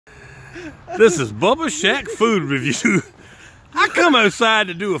This is Bubba Shack Food Review. I come outside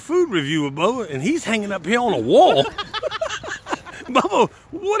to do a food review with Bubba, and he's hanging up here on a wall. Bubba,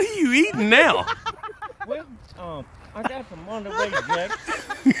 what are you eating now? Well, I got some Monterey Jacks.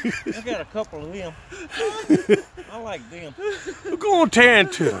 I got a couple of them. I like them. We're going to tear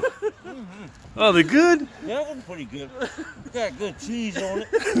into them. Are they good? Yeah, that one's pretty good. Got good cheese on it.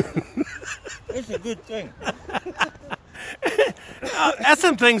 It's a good thing. That's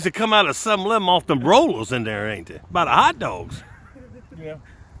some things that come out of 7-Eleven off them rollers in there, ain't they? By the hot dogs. Yeah.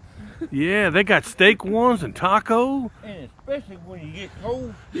 Yeah, they got steak ones and taco. And especially when you get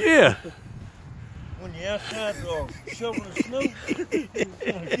cold. Yeah. When you're outside shoveling snow. You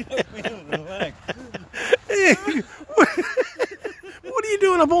want to get up in and relax. What are you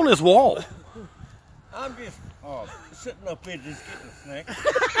doing up on this wall? I'm just sitting up here just getting a snack.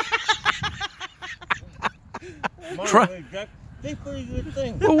 Monterey Jack, they're pretty good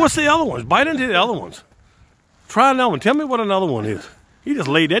things. Well, what's the other ones? Bite into the other ones. Try another one. Tell me what another one is. He just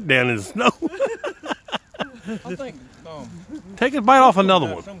laid that down in the snow. I think take a bite off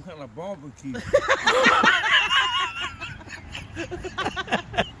another one. Some kind of barbecue.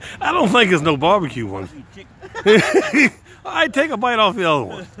 I don't think it's no barbecue one. All right, take a bite off the other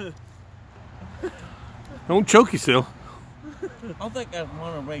one. Don't choke yourself. I think that's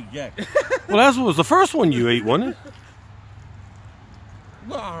Monterey Jack. Well, that was the first one you ate, wasn't it?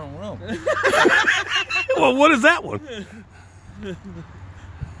 Well, I don't know. Well, what is that one?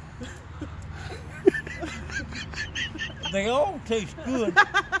 They all taste good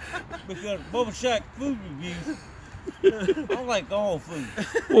because Bubba Shack Food Reviews. I like all food.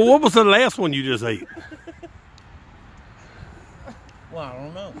 Well, what was the last one you just ate? Well, I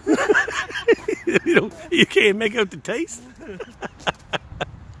don't know. You can't make out the taste?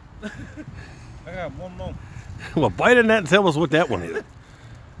 I got one more. Well, bite in that and tell us what that one is.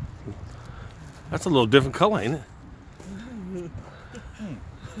 That's a little different color, ain't it?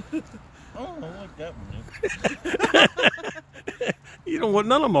 I don't know what that one is. You don't want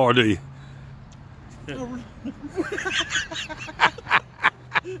none of them are, do you?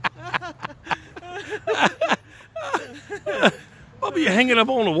 Bubba, you're hanging up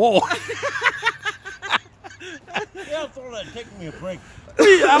on the wall. Yeah, I thought I'd take me a break.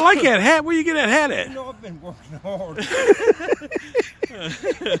 I like that hat. Where you get that hat at? You know, I've been working hard.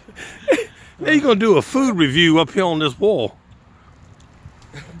 Now you're going to do a food review up here on this wall.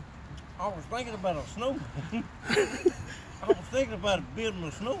 I was thinking about a snowman. I was thinking about building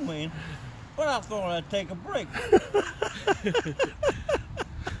a snowman, but I thought I'd take a break.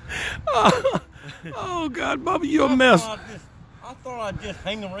 Oh God, Bubba, you're a mess. I thought I'd just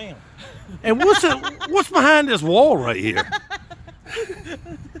hang around. And what's behind this wall right here?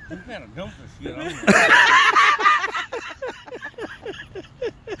 Some kind of dumpster shit.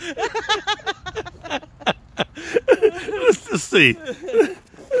 Let's just see.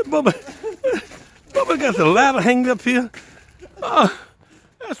 Bubba got the ladder hanging up here.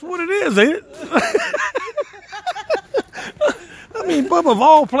 That's what it is, ain't it? I mean, Bubba, of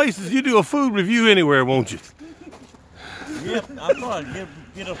all places, you do a food review anywhere, won't you? Yep, I thought I'd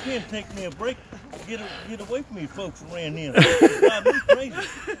get up here and take me a break. Get away from me folks around here. Drive me crazy.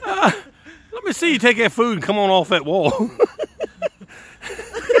 Let me see you take that food and come on off that wall.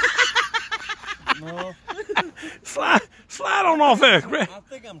 No. Slide on off there. I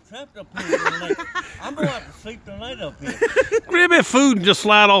think I'm trapped up here tonight. I'm going to have to sleep tonight up here. Grab that food and just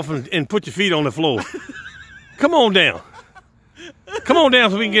slide off and put your feet on the floor. Come on down. Come on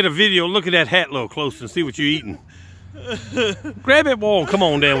down so we can get a video. Look at that hat a little closer and see what you're eating. Grab that wall and come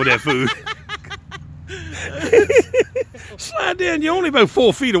on down with that food. Slide down. You're only about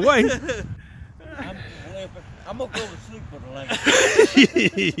 4 feet away. I'm going to go to sleep for the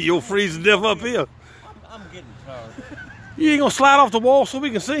night. You'll freeze to death up here. I'm getting tired. You ain't going to slide off the wall so we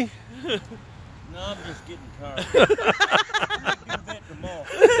can see? No, I'm just getting tired. I'll do that tomorrow.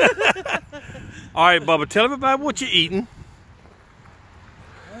 All right, Bubba, tell everybody what you're eating.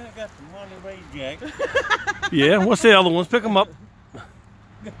 Well, I got the Monterey Jack. Yeah, what's the other ones? Pick them up.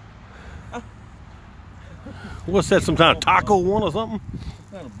 What's that, some kind of taco one or something?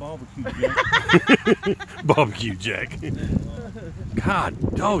 Kind of barbecue jack. Barbecue Jack.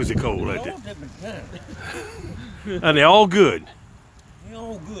 God, dog, is it cold out there. And they're all good. They're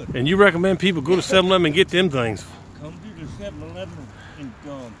all good. And you recommend people go to 7-Eleven and get them things. Come to the 7-Eleven and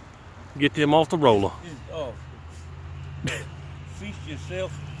get them off the roller. Feast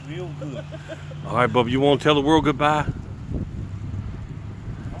yourself real good. All right, Bubba, you want to tell the world goodbye? I'm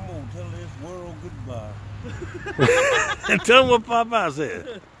going to tell this world goodbye. And tell them what Popeye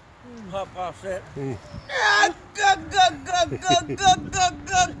said. Popeye said,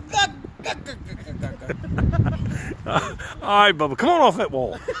 right, Bubba, come on off that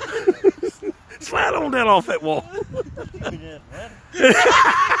wall. Slide on down off that wall.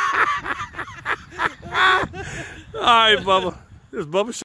 All right, Bubba. This is Bubba.